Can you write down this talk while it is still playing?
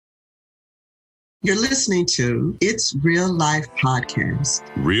You're listening to It's Real Life Podcast.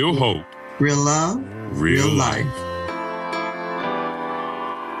 Real hope. Real love. Real life.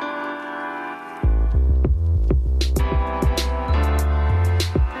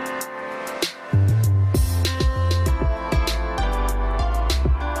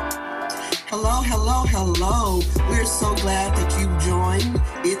 Hello. We're so glad that you joined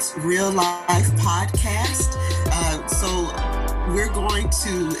It's Real Life Podcast. So we're going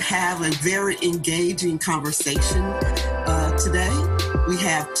to have a very engaging conversation today. We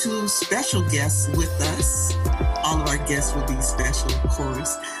have two special guests with us. All of our guests will be special, of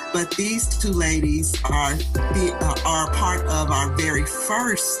course. But these two ladies are part of our very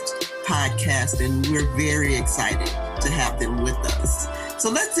first podcast, and we're very excited to have them with us. So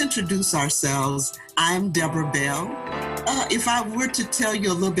let's introduce ourselves. I'm Deborah Bell. If I were to tell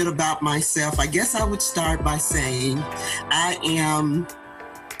you a little bit about myself, I guess I would start by saying I am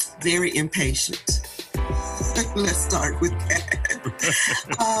very impatient. Let's start with that.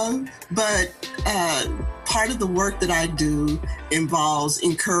 But part of the work that I do involves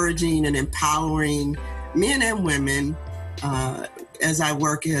encouraging and empowering men and women as I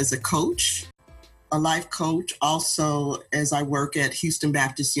work as a coach, a life coach, also as I work at Houston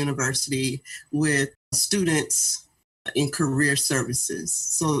Baptist University with students in career services.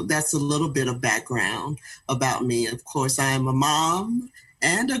 So that's a little bit of background about me. Of course, I am a mom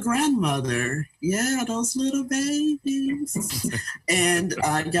and a grandmother. Yeah, those little babies. And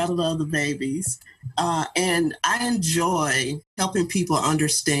I gotta love the babies. And I enjoy helping people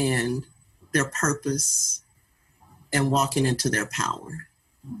understand their purpose and walking into their power.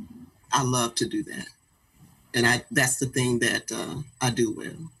 I love to do that. And that's the thing that I do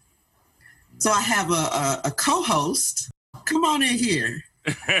well. So I have a co-host. Come on in here.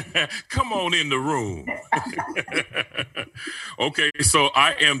 Come on in the room. Okay, so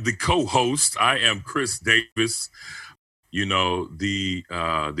I am the co-host. I am Chris Davis, the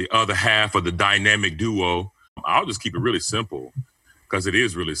other half of the dynamic duo. I'll just keep it really simple because it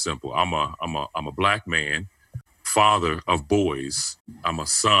is really simple. I'm a black man, father of boys. I'm a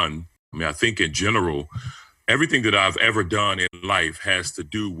son. I think in general, everything that I've ever done in life has to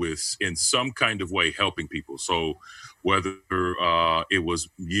do with, in some kind of way, helping people. So whether it was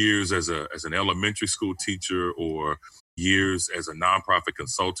years as an elementary school teacher or years as a nonprofit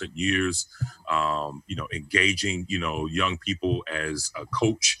consultant, years, engaging, young people as a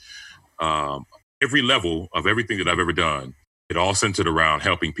coach, every level of everything that I've ever done, it all centered around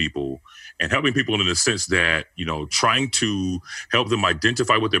helping people in the sense that, trying to help them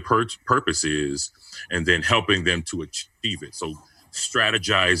identify what their purpose is and then helping them to achieve it. So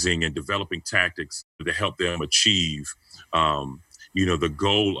strategizing and developing tactics to help them achieve, the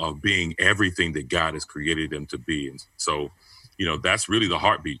goal of being everything that God has created them to be. And so, that's really the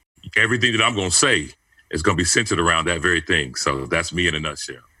heartbeat. Everything that I'm going to say is going to be centered around that very thing. So that's me in a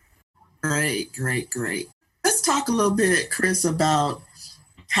nutshell. Great. Let's talk a little bit, Chris, about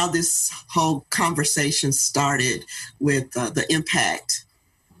how this whole conversation started with the impact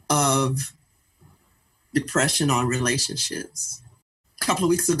of depression on relationships. A couple of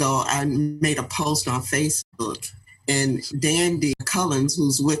weeks ago, I made a post on Facebook, and Dandy Cullens,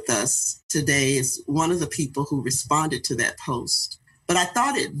 who's with us today, is one of the people who responded to that post. But I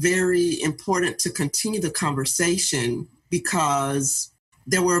thought it very important to continue the conversation because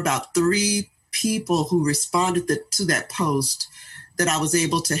there were about 3 people who responded to that post that I was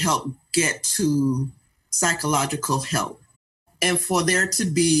able to help get to psychological help. And for there to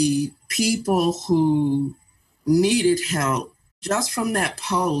be people who needed help just from that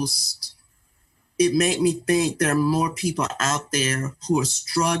post, it made me think there are more people out there who are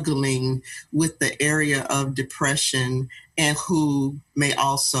struggling with the area of depression and who may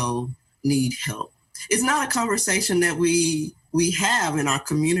also need help. It's not a conversation that we have in our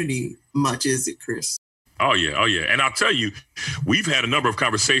community much, is it, Chris? Oh, yeah. And I'll tell you, we've had a number of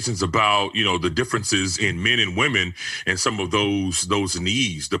conversations about, the differences in men and women and some of those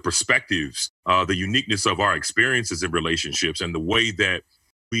needs, the perspectives, the uniqueness of our experiences in relationships and the way that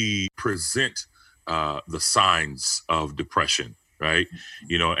we present the signs of depression, right?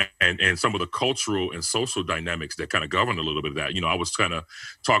 And some of the cultural and social dynamics that kind of govern a little bit of that. I was kind of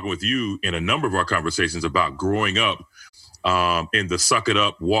talking with you in a number of our conversations about growing up in the suck it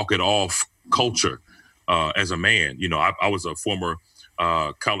up, walk it off culture. As a man, I was a former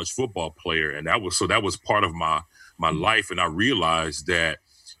college football player, and that was part of my life. And I realized that,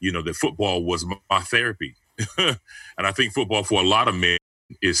 that football was my therapy. And I think football for a lot of men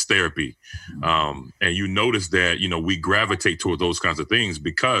is therapy. And you notice that, we gravitate toward those kinds of things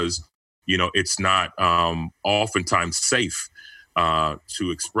because, it's not oftentimes safe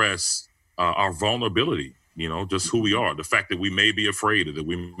to express our vulnerability, just who we are, the fact that we may be afraid or that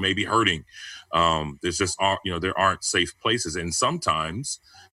we may be hurting. There's just, there aren't safe places. And sometimes,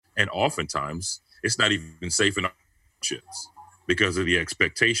 and oftentimes, it's not even safe in our relationships because of the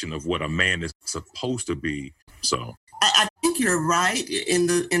expectation of what a man is supposed to be. So I think you're right in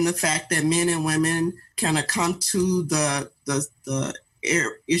the fact that men and women kind of come to the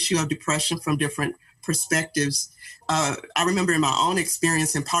issue of depression from different perspectives. I remember in my own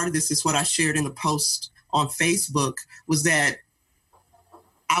experience, and part of this is what I shared in the post on Facebook, was that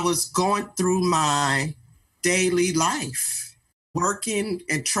I was going through my daily life, working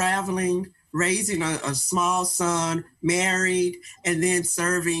and traveling, raising a small son, married, and then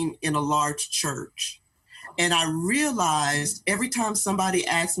serving in a large church. And I realized every time somebody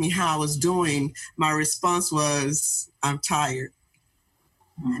asked me how I was doing, my response was, I'm tired.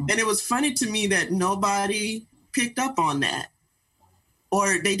 Mm-hmm. And it was funny to me that nobody picked up on that,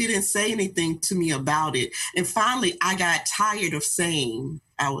 or they didn't say anything to me about it. And finally, I got tired of saying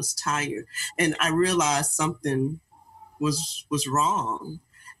I was tired. And I realized something was wrong.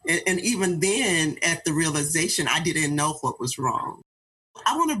 And even then, at the realization, I didn't know what was wrong.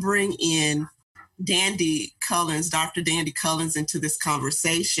 I want to bring in Dandy Cullins, Dr. Dandy Cullins, into this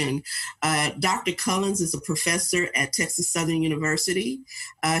conversation. Dr. Cullins is a professor at Texas Southern University.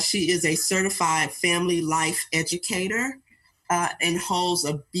 She is a certified family life educator and holds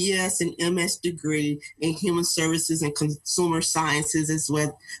a BS and MS degree in human services and consumer sciences, as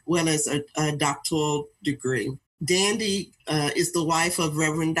well as a doctoral degree. Dandy is the wife of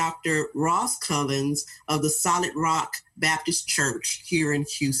Reverend Dr. Ross Cullins of the Solid Rock Baptist Church here in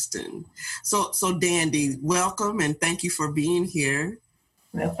Houston. So Dandy, welcome and thank you for being here.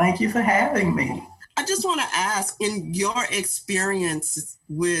 Well, thank you for having me. I just want to ask, in your experience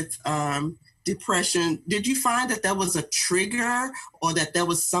with depression, did you find that there was a trigger or that there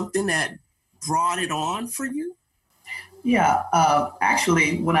was something that brought it on for you? Yeah,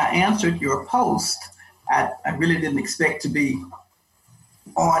 actually, when I answered your post, I really didn't expect to be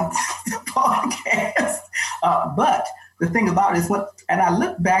on the podcast. But the thing about it is, and I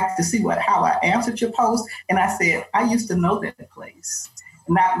look back to see how I answered your post, and I said, I used to know that place,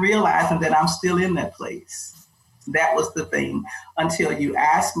 not realizing that I'm still in that place. That was the thing, until you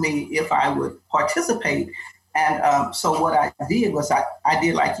asked me if I would participate. And so what I did was I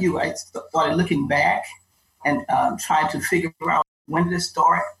did like you. I started looking back and trying to figure out, when did it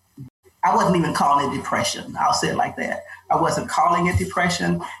start? I wasn't even calling it depression. I'll say it like that. I wasn't calling it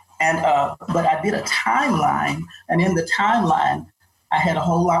depression. And but I did a timeline. And in the timeline, I had a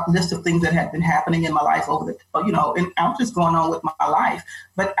whole list of things that had been happening in my life and I'm just going on with my life.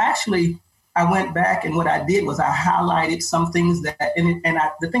 But actually, I went back, and what I did was I highlighted some things the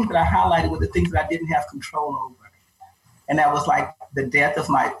things that I highlighted were the things that I didn't have control over. And that was like the death of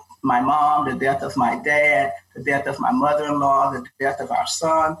my mom, the death of my dad, the death of my mother-in-law, the death of our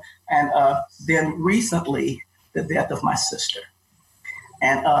son, and then recently, the death of my sister.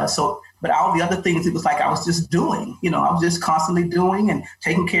 And but all the other things, it was like I was just doing, I was just constantly doing and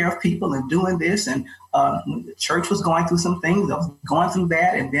taking care of people and doing this. And the church was going through some things. I was going through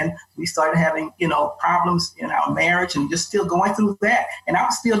that. And then we started having, problems in our marriage and just still going through that. And I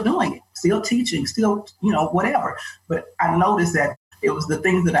was still doing it, still teaching, still, whatever. But I noticed that it was the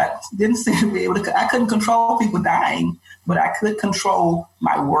things that I didn't seem to be able to. I couldn't control people dying, but I could control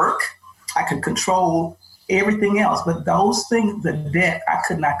my work. I could control everything else. But those things, the death, I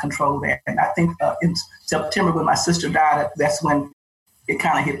could not control that. And I think in September, when my sister died, that's when it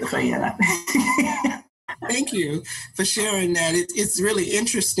kind of hit the fan, I think. Thank you for sharing that. It's really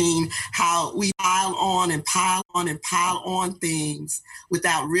interesting how we pile on and pile on and pile on things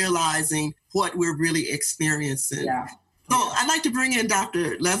without realizing what we're really experiencing. Yeah. So I'd like to bring in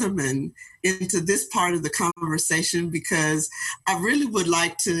Dr. Leatherman into this part of the conversation, because I really would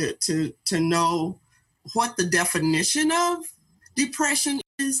like to know what the definition of depression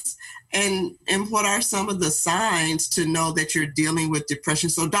is and what are some of the signs to know that you're dealing with depression.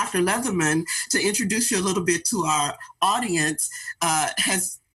 So Dr. Leatherman, to introduce you a little bit to our audience,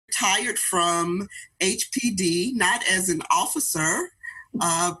 has retired from HPD, not as an officer,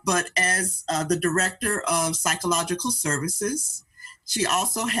 but as the director of psychological services. She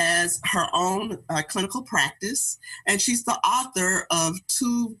also has her own clinical practice, and she's the author of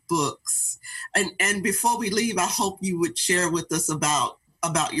 2 books. And before we leave, I hope you would share with us about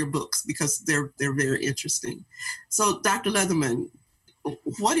your books, because they're very interesting. So, Dr. Leatherman,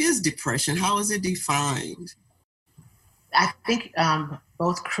 what is depression? How is it defined? I think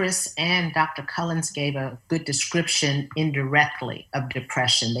both Chris and Dr. Cullins gave a good description indirectly of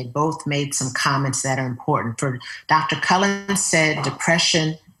depression. They both made some comments that are important. For Dr. Cullins said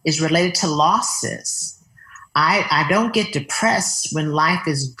depression is related to losses. I don't get depressed when life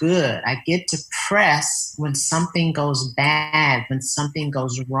is good. I get depressed when something goes bad, when something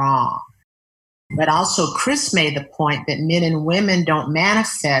goes wrong. But also, Chris made the point that men and women don't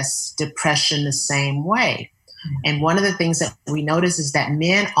manifest depression the same way. And one of the things that we notice is that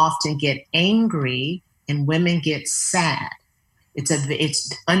men often get angry and women get sad.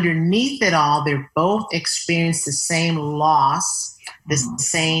 It's underneath it all, they're both experience the same loss, the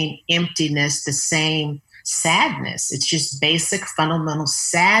same emptiness, the same sadness. It's just basic fundamental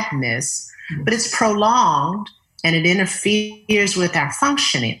sadness, but it's prolonged and it interferes with our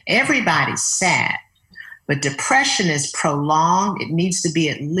functioning. Everybody's sad, but depression is prolonged. It needs to be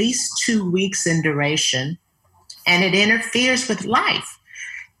at least 2 weeks in duration, and it interferes with life.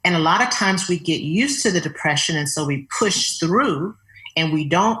 And a lot of times we get used to the depression, and so we push through, and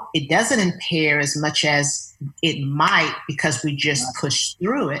it doesn't impair as much as it might because we just push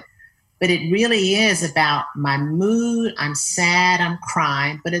through it. But it really is about my mood. I'm sad, I'm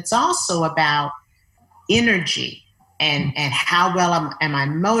crying, but it's also about energy and how well am I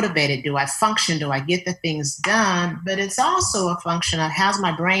motivated? Do I function? Do I get the things done? But it's also a function of how's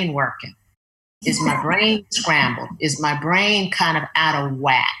my brain working? Is my brain scrambled? Is my brain kind of out of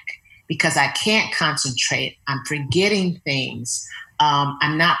whack? Because I can't concentrate. I'm forgetting things.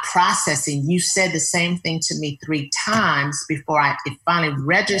 I'm not processing. You said the same thing to me 3 times before it finally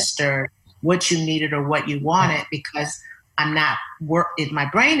registered what you needed or what you wanted, because my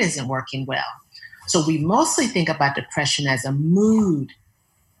brain isn't working well. So we mostly think about depression as a mood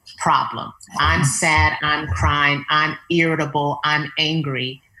problem. I'm sad, I'm crying, I'm irritable, I'm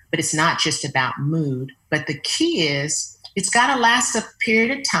angry, but it's not just about mood. But the key is it's got to last a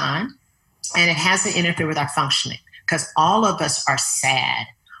period of time, and it has to interfere with our functioning, because all of us are sad.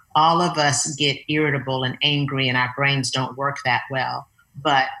 All of us get irritable and angry, and our brains don't work that well.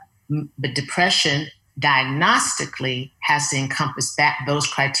 But depression diagnostically has to encompass those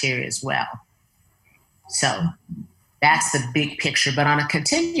criteria as well. So that's the big picture. But on a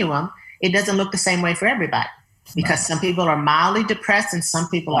continuum, it doesn't look the same way for everybody, because some people are mildly depressed and some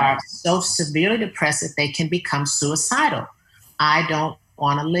people are so severely depressed that they can become suicidal. I don't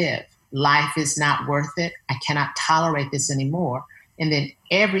want to live. Life is not worth it. I cannot tolerate this anymore. And then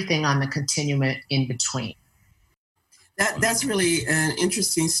everything on the continuum in between. That's really an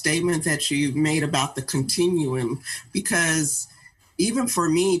interesting statement that you made about the continuum, because even for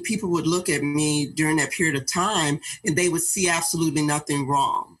me, people would look at me during that period of time and they would see absolutely nothing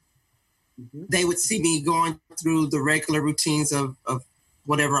wrong. Mm-hmm. They would see me going through the regular routines of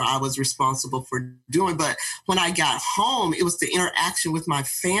whatever I was responsible for doing. But when I got home, it was the interaction with my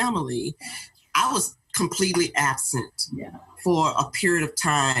family. I was completely absent for a period of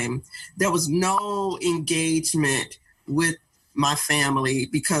time. There was no engagement with my family,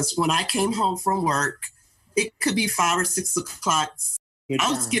 because when I came home from work, it could be 5 or 6 o'clock. I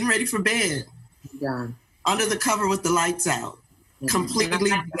was getting ready for bed. Under the cover with the lights out.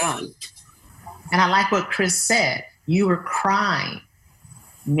 Completely done. And I like what Chris said. You were crying.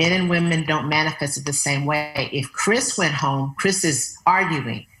 Men and women don't manifest it the same way. If Chris went home, Chris is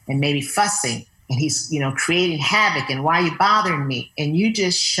arguing and maybe fussing, and he's, creating havoc, and why are you bothering me? And you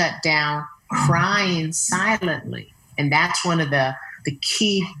just shut down, crying silently. And that's one of the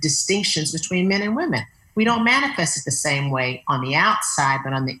key distinctions between men and women. We don't manifest it the same way on the outside,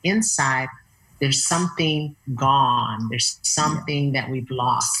 but on the inside, there's something gone. There's something that we've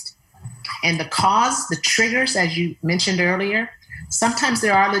lost. And the cause, the triggers, as you mentioned earlier, sometimes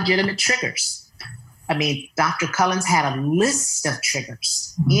there are legitimate triggers. I mean, Dr. Cullens had a list of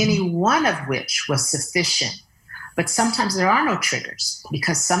triggers, any one of which was sufficient. But sometimes there are no triggers,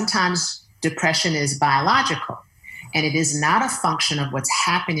 because sometimes depression is biological. And it is not a function of what's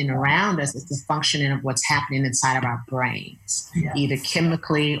happening around us. It's a function of what's happening inside of our brains, either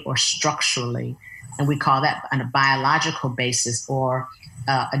chemically or structurally. And we call that on a biological basis or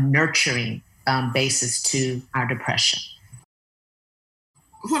a nurturing basis to our depression.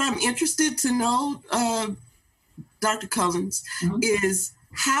 What I'm interested to know, Dr. Cullens, is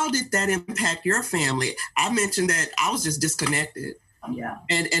how did that impact your family? I mentioned that I was just disconnected. Yeah.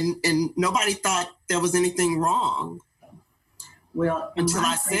 And nobody thought there was anything wrong. Well, until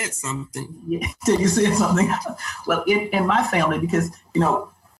I said something. Yeah, until you said something. Well, in my family, because,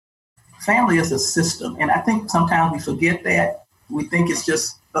 family is a system. And I think sometimes we forget that. We think it's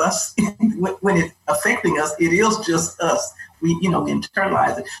just us. When it's affecting us, it is just us. We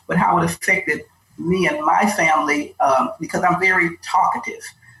internalize it. But how it affected me and my family, because I'm very talkative.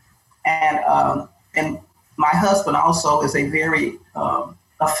 And my husband also is a very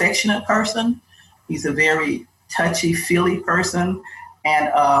affectionate person. He's a very touchy-feely person.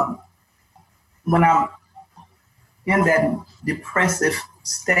 And when I'm in that depressive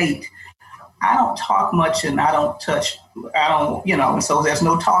state, I don't talk much and I don't touch. I don't, and so there's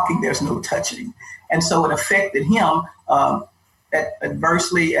no talking, there's no touching. And so it affected him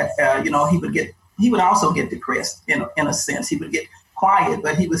adversely. He would also get depressed in a sense. He would get quiet,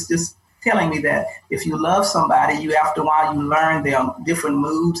 but he was just telling me that if you love somebody, you after a while you learn their different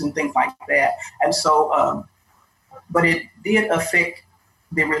moods and things like that. And so, but it did affect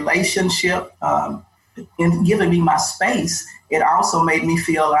the relationship. In giving me my space, it also made me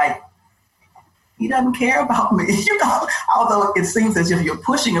feel like he doesn't care about me, although it seems as if you're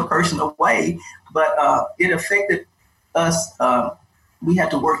pushing a person away, but it affected us. We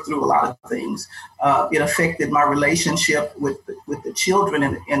had to work through a lot of things. It affected my relationship with the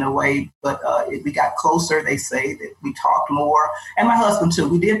children in a way, but we got closer. They say that we talked more, and my husband too.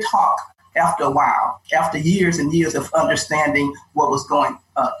 We did talk after a while, after years and years of understanding what was going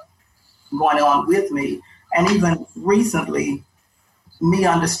on with me, and even recently, me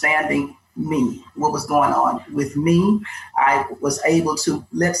understanding me, what was going on with me. I was able to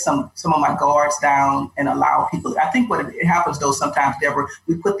let some of my guards down and allow people. I think what it happens though sometimes, Deborah,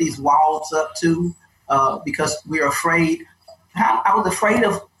 we put these walls up too because we're afraid. I was afraid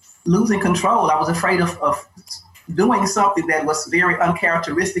of losing control. I was afraid of doing something that was very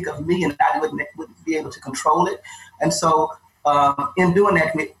uncharacteristic of me, and I wouldn't be able to control it. And so in doing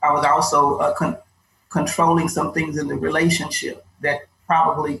that, I was also controlling some things in the relationship that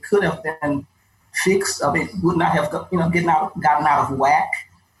probably could have been fixed. I mean, would not have gotten out of whack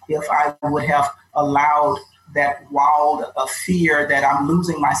if I would have allowed that wall of fear that I'm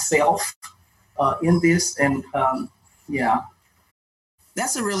losing myself in this. And yeah.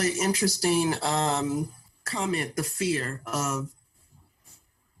 That's a really interesting comment, the fear of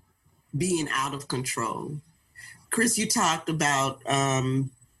being out of control. Chris, you talked about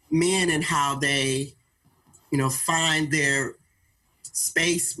men and how they, find their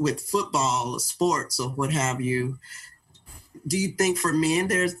space with football or sports or what have you. Do you think for men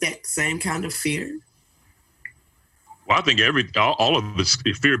there's that same kind of fear? Well, I think all of it's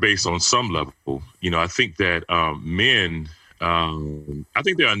fear-based on some level. I think that men, I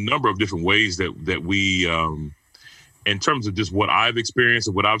think there are a number of different ways that we, in terms of just what I've experienced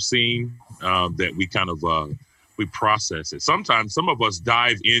and what I've seen, that we kind of, we process it. Sometimes some of us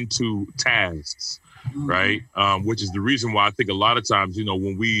dive into tasks, right? Which is the reason why I think a lot of times,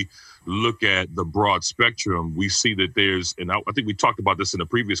 when we look at the broad spectrum, we see that there's, and I think we talked about this in a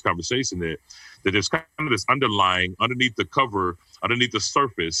previous conversation, that there's kind of this underlying, underneath the cover, underneath the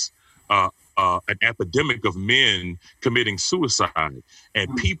surface, an epidemic of men committing suicide,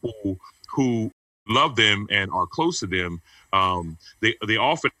 and people who love them and are close to them, they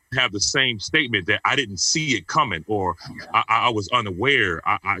often have the same statement that I didn't see it coming, or I was unaware.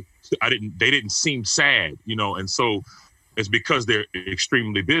 They didn't seem sad, and so it's because they're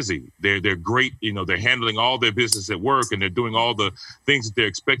extremely busy. They're great, they're handling all their business at work and they're doing all the things that they're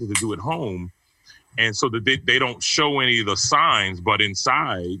expected to do at home. And so that they don't show any of the signs, but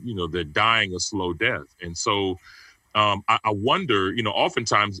inside, they're dying a slow death. And so I wonder,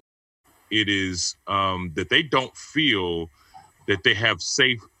 oftentimes it is that they don't feel that they have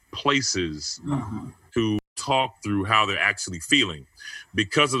safe places to talk through how they're actually feeling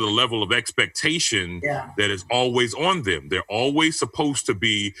because of the level of expectation that is always on them. They're always supposed to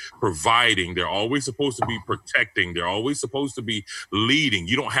be providing. They're always supposed to be protecting. They're always supposed to be leading.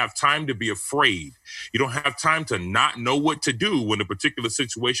 You don't have time to be afraid. You don't have time to not know what to do when a particular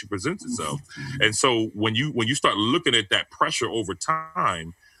situation presents itself. And so when you start looking at that pressure over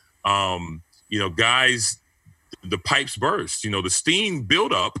time, guys, the pipes burst, the steam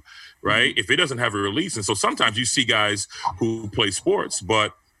build up, right? If it doesn't have a release. And so sometimes you see guys who play sports,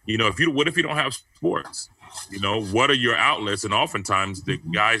 but what if you don't have sports? What are your outlets? And oftentimes the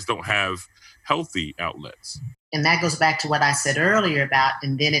guys don't have healthy outlets. And that goes back to what I said earlier about,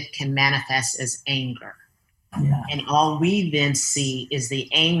 and then it can manifest as anger. Yeah. And all we then see is the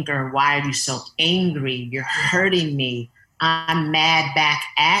anger. Why are you so angry? You're hurting me. I'm mad back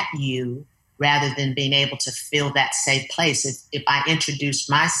at you, rather than being able to feel that safe place. If I introduced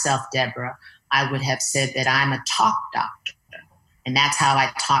myself, Deborah, I would have said that I'm a talk doctor. And that's how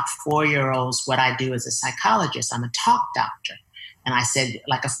I taught 4-year-olds what I do as a psychologist. I'm a talk doctor. And I said,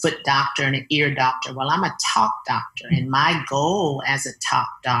 like a foot doctor and an ear doctor. Well, I'm a talk doctor. And my goal as a talk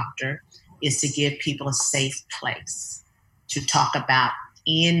doctor is to give people a safe place to talk about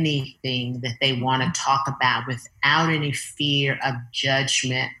anything that they want to talk about without any fear of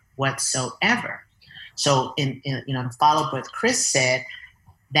judgment whatsoever. So to follow up what Chris said,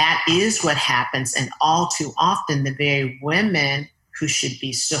 that is what happens. And all too often, the very women who should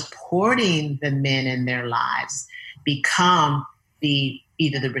be supporting the men in their lives become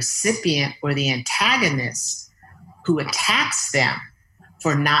either the recipient or the antagonist who attacks them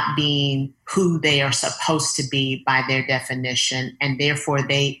for not being who they are supposed to be by their definition, and therefore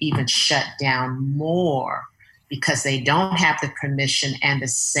they even shut down more because they don't have the permission and the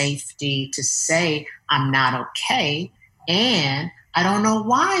safety to say, I'm not okay, and I don't know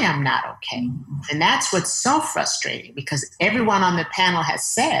why I'm not okay. And that's what's so frustrating, because everyone on the panel has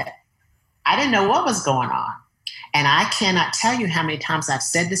said, I didn't know what was going on. And I cannot tell you how many times I've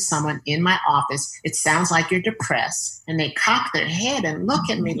said to someone in my office, it sounds like you're depressed. And they cock their head and look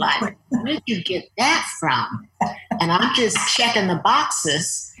at me like, where did you get that from? And I'm just checking the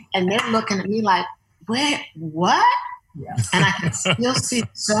boxes and they're looking at me like, what? Yeah. And I can still see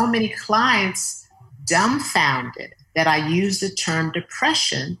so many clients dumbfounded that I use the term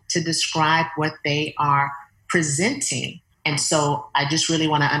depression to describe what they are presenting. And so I just really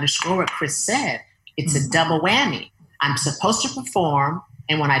want to underscore what Chris said. It's a double whammy. I'm supposed to perform,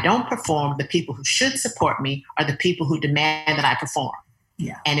 and when I don't perform, the people who should support me are the people who demand that I perform.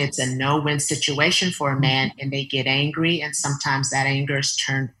 Yeah. And it's a no-win situation for a man, and they get angry, and sometimes that anger is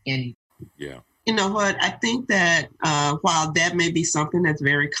turned in. Yeah. You know what? I think that while that may be something that's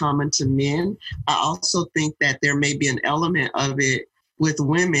very common to men, I also think that there may be an element of it with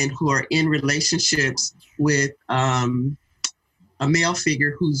women who are in relationships with a male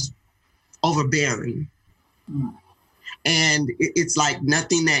figure who's overbearing. Mm. And it's like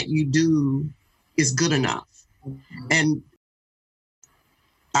nothing that you do is good enough. Mm-hmm. And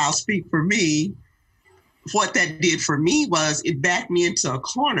I'll speak for me. What that did for me was it backed me into a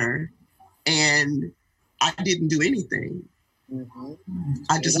corner and I didn't do anything. Mm-hmm.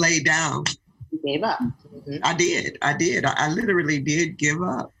 I just laid down. You gave up. Mm-hmm. I did. I literally did give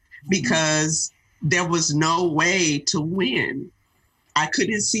up because there was no way to win. I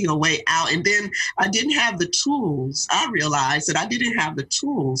couldn't see a way out. And then I didn't have the tools. I realized that I didn't have the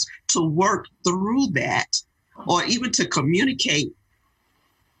tools to work through that or even to communicate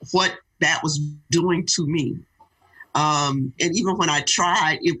what that was doing to me. And even when I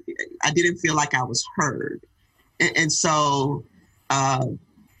tried, I didn't feel like I was heard. And so I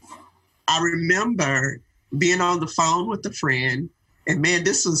remember being on the phone with a friend, and man,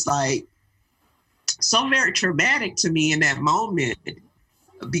 this was like so very traumatic to me in that moment,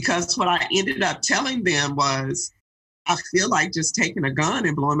 because what I ended up telling them was, I feel like just taking a gun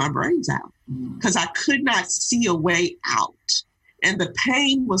and blowing my brains out because I could not see a way out. And the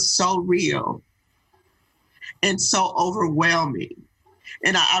pain was so real and so overwhelming.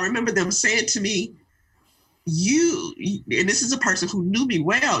 And I remember them saying to me, and this is a person who knew me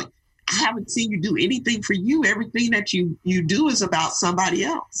well, I haven't seen you do anything for you. Everything that you do is about somebody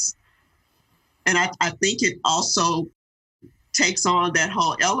else. And I think it also takes on that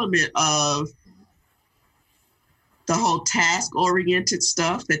whole element of the whole task-oriented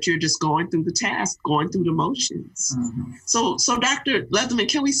stuff that you're just going through the task, going through the motions. Mm-hmm. So Dr. Leatherman,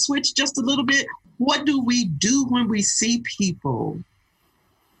 can we switch just a little bit? What do we do when we see people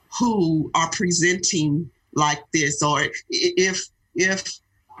who are presenting like this? Or if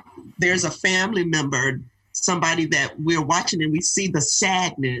there's a family member, somebody that we're watching and we see the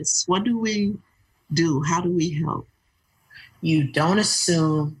sadness, what do we do? How do we help? You don't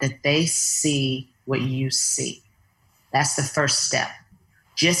assume that they see what you see. That's the first step.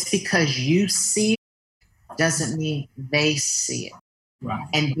 Just because you see it doesn't mean they see it. Right.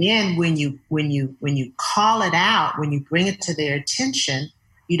 And then when you call it out, when you bring it to their attention,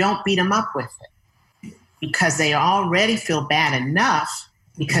 you don't beat them up with it because they already feel bad enough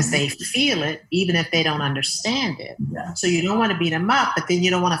because they feel it, even if they don't understand it. Yeah. So you don't want to beat them up, but then you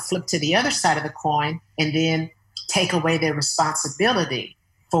don't want to flip to the other side of the coin and then take away their responsibility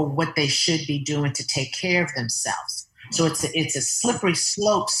for what they should be doing to take care of themselves. So it's a slippery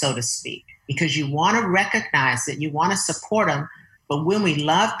slope, so to speak, because you want to recognize it, you want to support them, but when we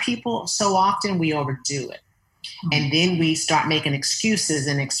love people, so often we overdo it. Mm-hmm. And then we start making excuses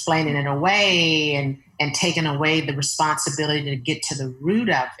and explaining it away and taking away the responsibility to get to the root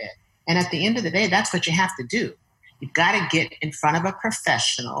of it. And at the end of the day, that's what you have to do. You've got to get in front of a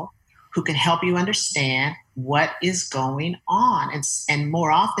professional who can help you understand what is going on. And more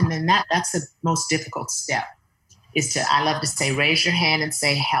often than that, that's the most difficult step, is to, I love to say, raise your hand and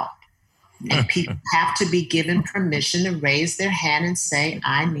say help. And people have to be given permission to raise their hand and say,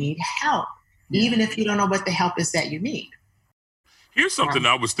 I need help, even if you don't know what the help is that you need. Here's something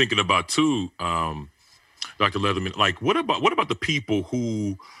I was thinking about too, Dr. Leatherman. Like, what about the people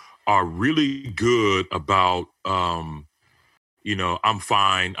who are really good about, I'm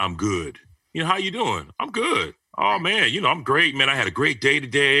fine, I'm good. How you doing? I'm good. Oh man, I'm great, man. I had a great day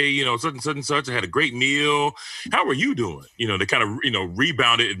today, such and such and such. I had a great meal. How are you doing? They kind of,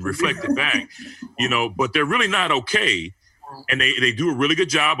 rebound it and reflect it back, but they're really not okay. And they do a really good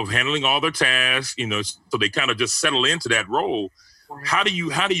job of handling all their tasks, so they kind of just settle into that role. How do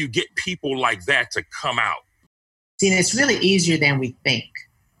you get people like that to come out? See, and it's really easier than we think,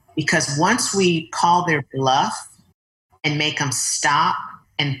 because once we call their bluff and make them stop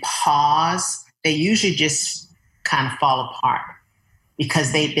and pause, they usually just kind of fall apart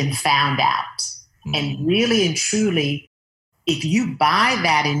because they've been found out. Mm-hmm. And really and truly, if you buy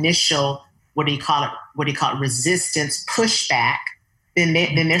that initial, what do you call it, resistance, pushback, then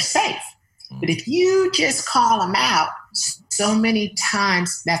they're safe. Mm-hmm. But if you just call them out so many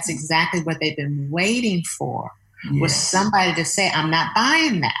times, that's exactly what they've been waiting for, was somebody to say, I'm not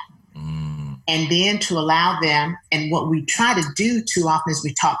buying that. Mm-hmm. And then to allow them, and what we try to do too often is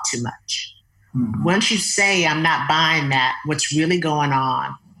we talk too much. Mm-hmm. Once you say, I'm not buying that, what's really going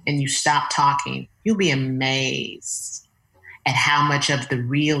on, and you stop talking, you'll be amazed at how much of the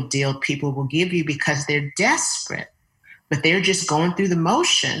real deal people will give you, because they're desperate, but they're just going through the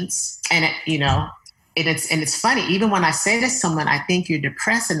motions. And it's funny, even when I say to someone, I think you're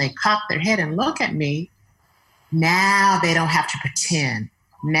depressed, and they cock their head and look at me, now they don't have to pretend.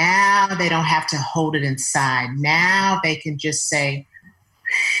 Now they don't have to hold it inside. Now they can just say,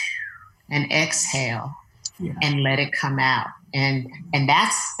 and exhale and let it come out. And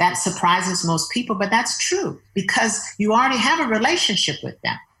that surprises most people, but that's true, because you already have a relationship with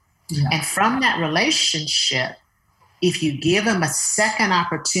them. Yeah. And from that relationship, if you give them a second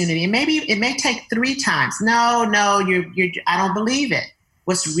opportunity, and maybe it may take 3 times. No, I don't believe it.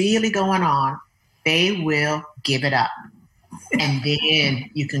 What's really going on? They will give it up. And then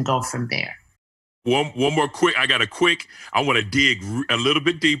you can go from there. One more quick. I want to dig a little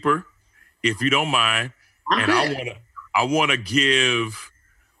bit deeper, if you don't mind. I want to give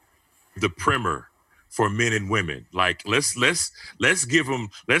the primer for men and women. Like, let's give them,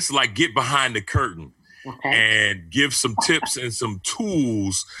 let's get behind the curtain, and give some tips and some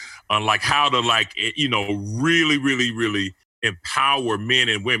tools on how to really, really, really empower men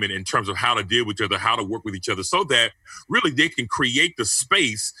and women in terms of how to deal with each other, how to work with each other, so that really they can create the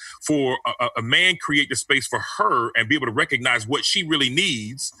space for a man, create the space for her, and be able to recognize what she really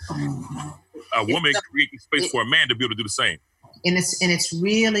needs. A woman create the space for a man to be able to do the same. And it's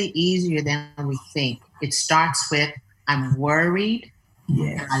really easier than we think. It starts with, I'm worried,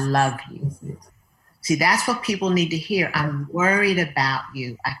 and I love you. See, that's what people need to hear. I'm worried about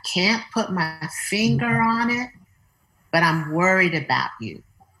you. I can't put my finger on it, but I'm worried about you.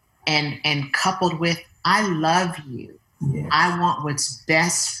 And coupled with, I love you. Yes. I want what's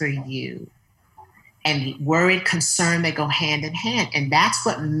best for you. And worried, concern, they go hand in hand. And that's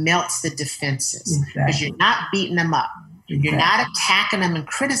what melts the defenses. Because you're not beating them up. You're not attacking them and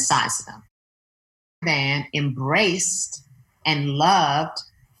criticizing them. Then embraced and loved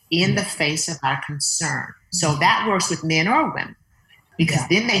in the face of our concern. So that works with men or women, because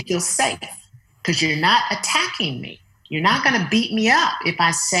then they feel safe, because you're not attacking me. You're not going to beat me up if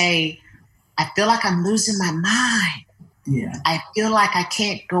I say, I feel like I'm losing my mind. Yeah. I feel like I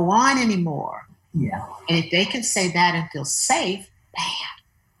can't go on anymore. Yeah. And if they can say that and feel safe, bam.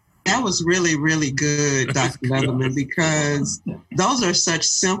 That was really, really good, Dr. Leatherman, because those are such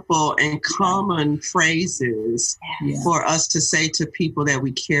simple and common phrases for us to say to people that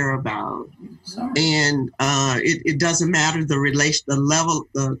we care about. And it doesn't matter the relation, the level,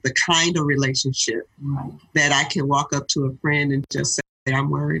 the kind of relationship that I can walk up to a friend and just say,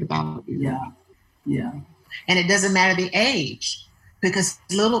 I'm worried about you. Yeah. Yeah. And it doesn't matter the age, because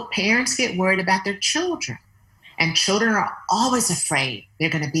little parents get worried about their children. And children are always afraid they're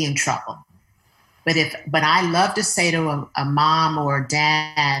going to be in trouble. But I love to say to a mom or a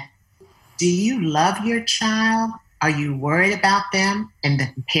dad, do you love your child? Are you worried about them? And the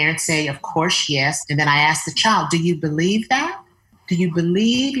parents say, of course, yes. And then I ask the child, do you believe that? Do you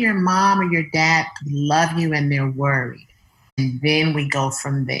believe your mom or your dad love you and they're worried? And then we go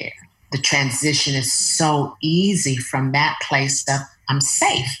from there. The transition is so easy from that place of, I'm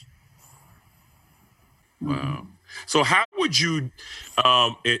safe. Wow. So how would you,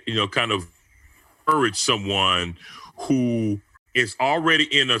 kind of encourage someone who is already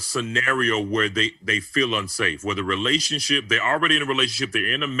in a scenario where they feel unsafe, where they're already in a relationship,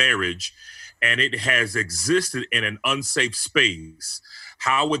 they're in a marriage, and it has existed in an unsafe space?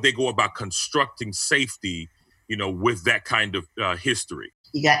 How would they go about constructing safety, with that kind of history?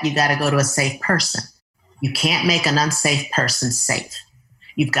 You got to go to a safe person. You can't make an unsafe person safe.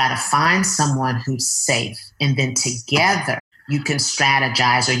 You've got to find someone who's safe, and then together you can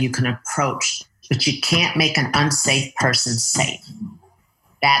strategize, or you can approach but you can't make an unsafe person safe.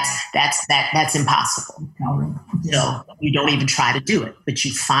 That's impossible. So you don't even try to do it, but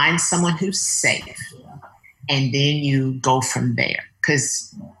you find someone who's safe, and then you go from there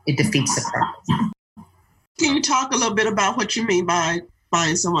because it defeats the purpose. Can you talk a little bit about what you mean by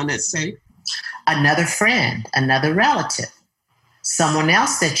finding someone that's safe? Another friend, another relative, someone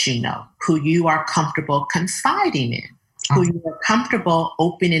else that you know who you are comfortable confiding in, who you are comfortable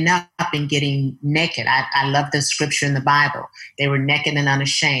opening up and getting naked. I love the scripture in the Bible. They were naked and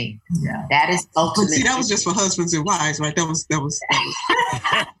unashamed. Yeah. That is ultimately. See, that was just for husbands and wives, right? That was.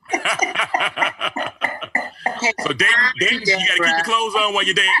 So dating, you got to keep your clothes on while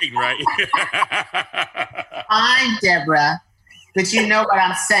you're dating, right? Fine, Deborah, but you know what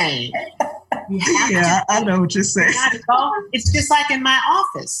I'm saying. I know what you're saying. It's just like in my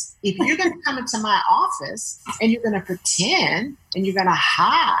office. If you're going to come into my office and you're going to pretend and you're going to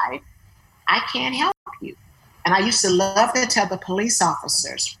hide, I can't help you. And I used to love to tell the police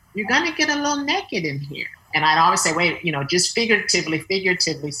officers, you're going to get a little naked in here. And I'd always say, wait, just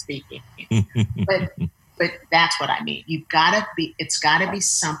figuratively speaking. But that's what I mean. It's gotta be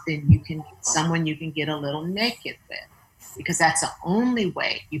someone you can get a little naked with, because that's the only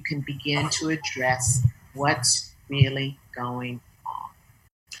way you can begin to address what's really going on.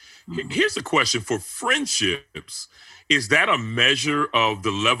 Here's a question for friendships. Is that a measure of the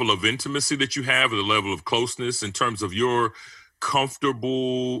level of intimacy that you have, or the level of closeness in terms of you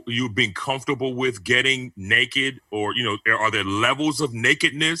being comfortable with getting naked, or, are there levels of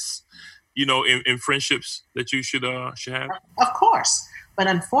nakedness, in friendships that you should have? Of course. But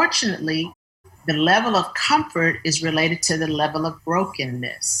unfortunately, the level of comfort is related to the level of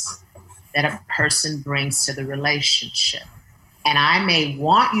brokenness that a person brings to the relationship. And I may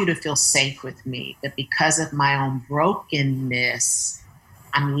want you to feel safe with me, but because of my own brokenness,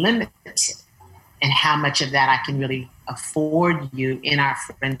 I'm limited in how much of that I can really afford you in our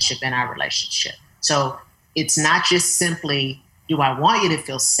friendship and our relationship. So it's not just simply, do I want you to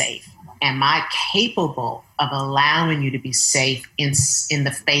feel safe? Am I capable of allowing you to be safe in the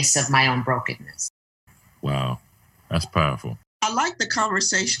face of my own brokenness? Wow, that's powerful. I like the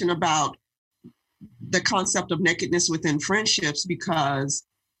conversation about the concept of nakedness within friendships because,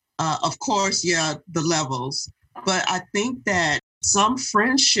 of course, the levels. But I think that some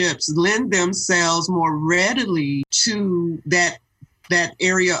friendships lend themselves more readily to that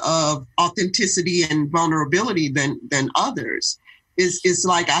area of authenticity and vulnerability than others. It's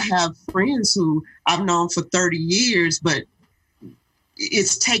like I have friends who I've known for 30 years, but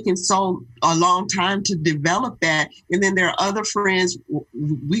it's taken a long time to develop that. And then there are other friends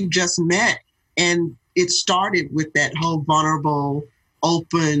we've just met, and it started with that whole vulnerable,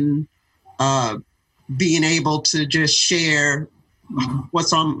 open, being able to just share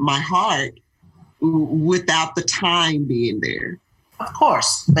what's on my heart without the time being there. Of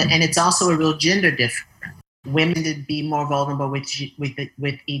course, and it's also a real gender difference. Women to be more vulnerable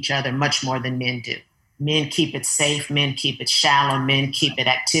with each other much more than men do. Men keep it safe, men keep it shallow, men keep it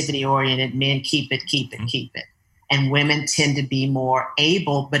activity oriented, men keep it. And women tend to be more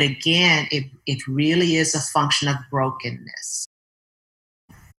able, but again, it really is a function of brokenness,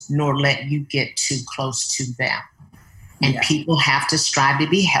 nor let you get too close to them. And people have to strive to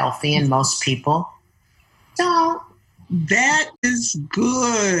be healthy, and most people don't. That is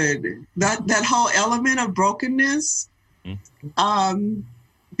good. That whole element of brokenness,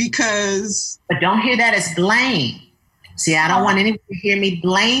 because. But don't hear that as blame. See, I don't want anyone to hear me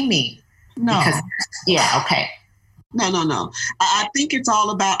blaming. No. Because, okay. No. I think it's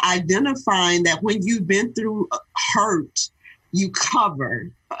all about identifying that when you've been through hurt, you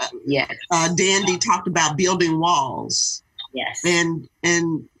cover. Yes. Dandy talked about building walls. Yes. And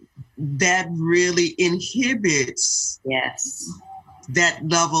that really inhibits that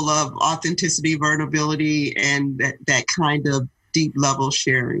level of authenticity, vulnerability, and that kind of deep level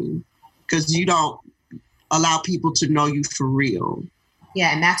sharing, because you don't allow people to know you for real.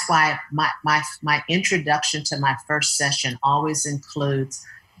 Yeah, and that's why my introduction to my first session always includes,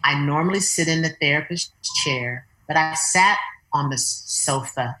 I normally sit in the therapist's chair, but I sat on the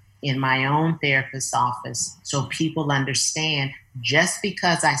sofa in my own therapist's office so people understand just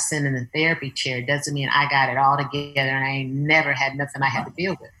because I sit in the therapy chair doesn't mean I got it all together and I ain't never had nothing I had to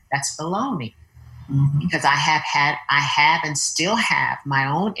deal with. That's baloney. Mm-hmm. Because I have and still have my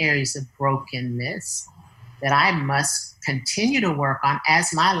own areas of brokenness that I must continue to work on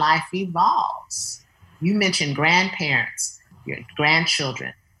as my life evolves. You mentioned grandparents, your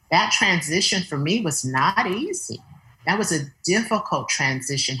grandchildren. That transition for me was not easy. That was a difficult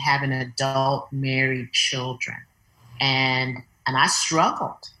transition, having adult married children. And I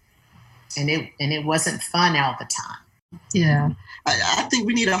struggled. And it wasn't fun all the time. Yeah. I think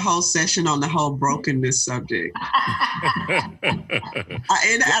we need a whole session on the whole brokenness subject. And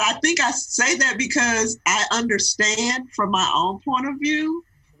I think I say that because I understand from my own point of view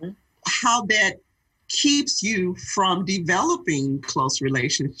how that keeps you from developing close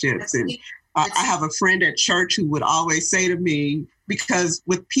relationships. And I have a friend at church who would always say to me, because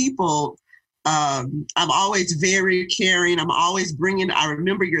with people, I'm always very caring. I'm always I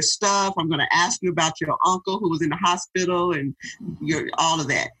remember your stuff. I'm going to ask you about your uncle who was in the hospital and all of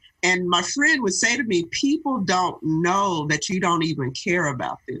that. And my friend would say to me, people don't know that you don't even care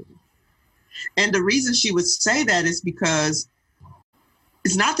about them. And the reason she would say that is because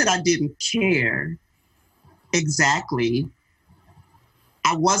it's not that I didn't care exactly.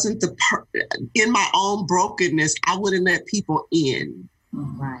 I wasn't in my own brokenness, I wouldn't let people in.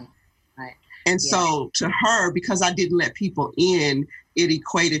 Right. And so to her, because I didn't let people in, it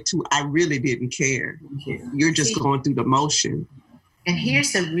equated to I really didn't care. You're just going through the motion. And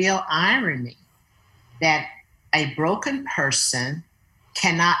here's the real irony, that a broken person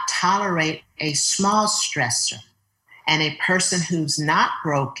cannot tolerate a small stressor. And a person who's not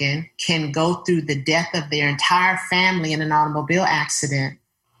broken can go through the death of their entire family in an automobile accident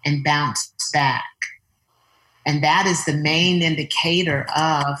and bounce back. And that is the main indicator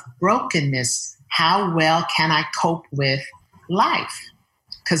of brokenness. How well can I cope with life?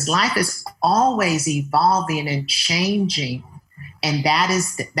 Because life is always evolving and changing. And that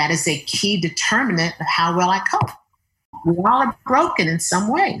is a key determinant of how well I cope. We all are broken in some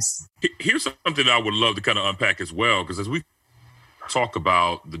ways. Here's something I would love to kind of unpack as well, because as we talk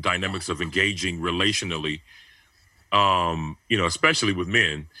about the dynamics of engaging relationally, especially with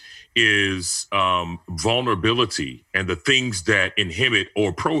men, is vulnerability and the things that inhibit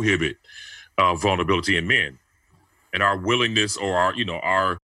or prohibit vulnerability in men, and our willingness or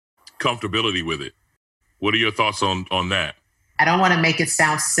our comfortability with it. What are your thoughts on that? I don't want to make it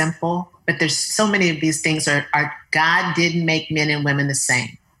sound simple, but there's so many of these things are God didn't make men and women the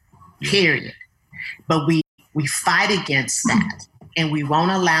same, period. But we fight against that, and we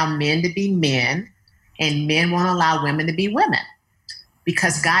won't allow men to be men, and men won't allow women to be women,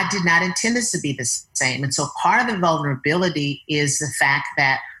 because God did not intend us to be the same. And so part of the vulnerability is the fact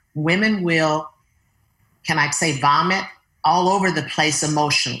that women will, can I say, vomit all over the place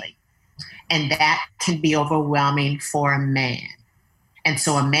emotionally. And that can be overwhelming for a man. And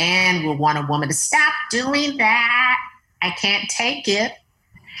so a man will want a woman to stop doing that. I can't take it.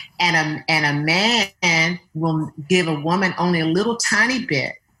 And a man will give a woman only a little tiny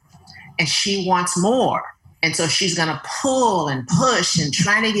bit, and she wants more. And so she's going to pull and push and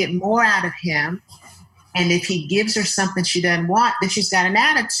try to get more out of him. And if he gives her something she doesn't want, then she's got an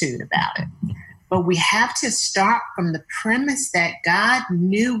attitude about it. But we have to start from the premise that God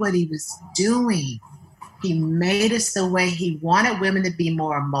knew what he was doing. He made us the way he wanted women to be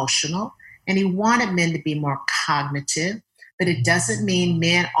more emotional, and he wanted men to be more cognitive. But it doesn't mean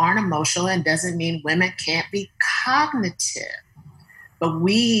men aren't emotional, and doesn't mean women can't be cognitive. But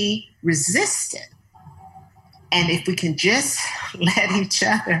we resist it. And if we can just let each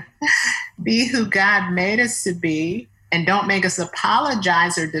other be who God made us to be and don't make us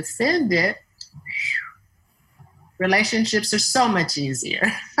apologize or defend it, relationships are so much easier.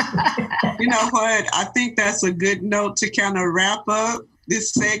 You know what? I think that's a good note to kind of wrap up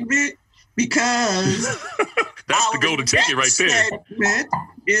this segment, because that's the golden ticket right there. Segment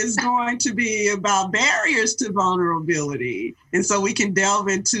is going to be about barriers to vulnerability. And so we can delve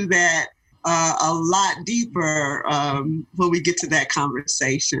into that a lot deeper when we get to that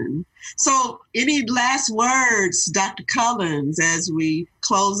conversation. So any last words, Dr. Cullins, as we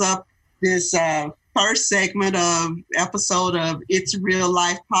close up this first segment of episode of It's Real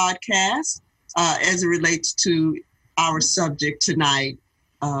Life podcast, as it relates to our subject tonight,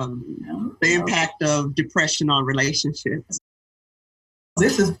 the impact of depression on relationships?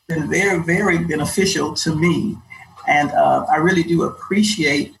 This has been very, very beneficial to me. And I really do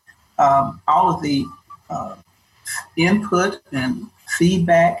appreciate all of the input and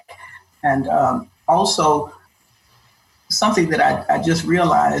feedback. And also something that I just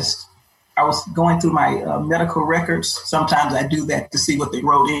realized, I was going through my medical records. Sometimes I do that to see what they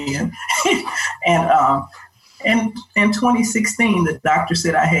wrote in. And in 2016, the doctor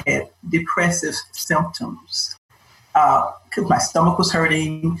said I had depressive symptoms. Because my stomach was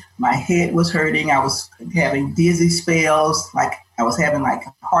hurting, my head was hurting, I was having dizzy spells, like I was having like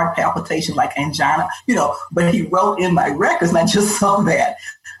heart palpitation, like angina, but he wrote in my records, and I just saw that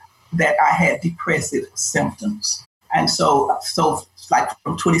I had depressive symptoms. And so like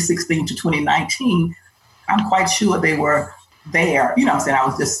from 2016 to 2019, I'm quite sure they were there. You know what I'm saying? I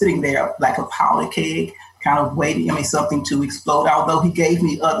was just sitting there like a powder keg, kind of waiting, something to explode. Although he gave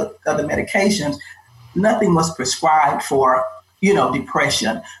me other medications, nothing was prescribed for,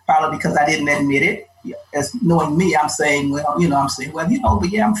 depression, probably because I didn't admit it. As knowing me, I'm saying, but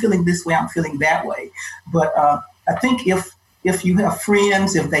yeah, I'm feeling this way, I'm feeling that way. But I think if you have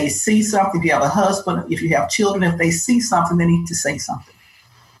friends, if they see something, if you have a husband, if you have children, if they see something, they need to say something.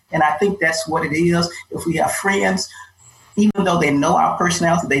 And I think that's what it is. If we have friends, even though they know our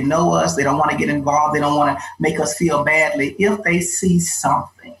personality, they know us, they don't want to get involved, they don't want to make us feel badly. If they see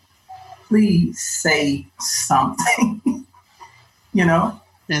something, please say something.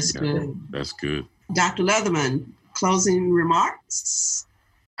 That's good. That's good. Dr. Leatherman, closing remarks?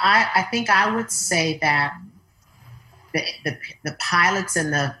 I think I would say that the pilots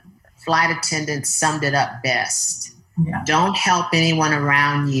and the flight attendants summed it up best. Yeah. Don't help anyone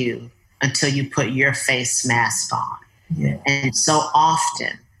around you until you put your face mask on. Yeah. And so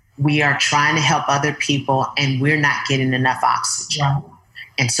often we are trying to help other people and we're not getting enough oxygen. Right.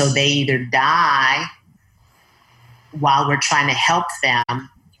 And so they either die while we're trying to help them,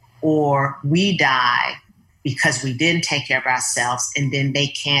 or we die because we didn't take care of ourselves, and then they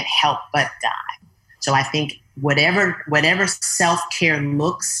can't help but die. So I think whatever self-care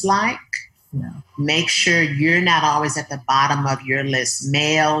looks like, make sure you're not always at the bottom of your list,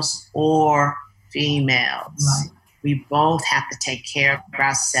 males or females. Right. We both have to take care of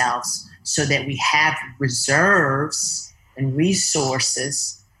ourselves so that we have reserves and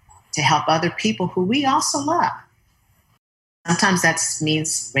resources to help other people who we also love. Sometimes that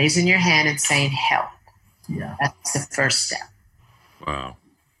means raising your hand and saying help. Yeah. That's the first step. Wow.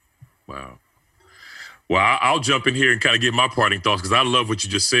 Well, I'll jump in here and kind of give my parting thoughts because I love what you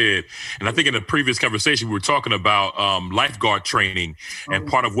just said. And I think in the previous conversation, we were talking about lifeguard training and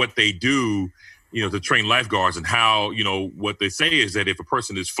part of what they do, to train lifeguards, and how, what they say is that if a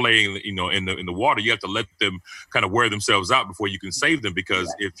person is flaying, in the water, you have to let them kind of wear themselves out before you can save them,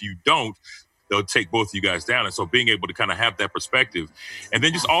 because if you don't, they'll take both of you guys down. And so being able to kind of have that perspective, and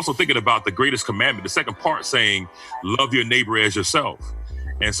then just also thinking about the greatest commandment, the second part saying, love your neighbor as yourself.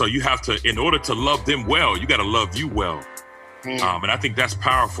 And so you have to, in order to love them well, you got to love you well. And I think that's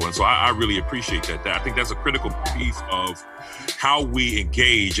powerful. And so I really appreciate that. I think that's a critical piece of how we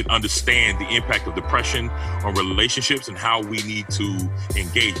engage and understand the impact of depression on relationships and how we need to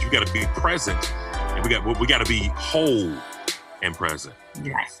engage. You got to be present, and we got to be whole and present.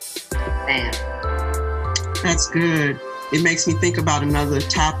 Yes. Man. That's good. It makes me think about another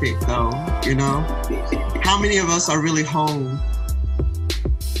topic, though. How many of us are really whole?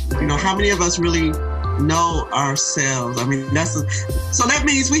 How many of us really know ourselves? So that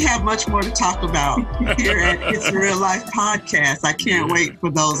means we have much more to talk about here at It's a Real Life Podcast. I can't wait for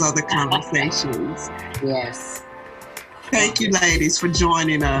those other conversations. Yes. Thank you, ladies, for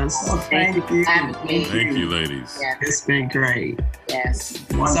joining us. Thank you. Thank you, ladies. Yes. It's been great. Yes.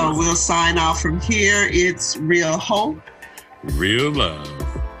 So we'll sign off from here. It's Real Hope, Real Love,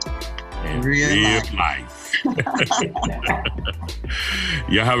 and Real Life.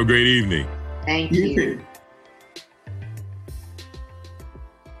 Y'all have a great evening. Thank You you. too.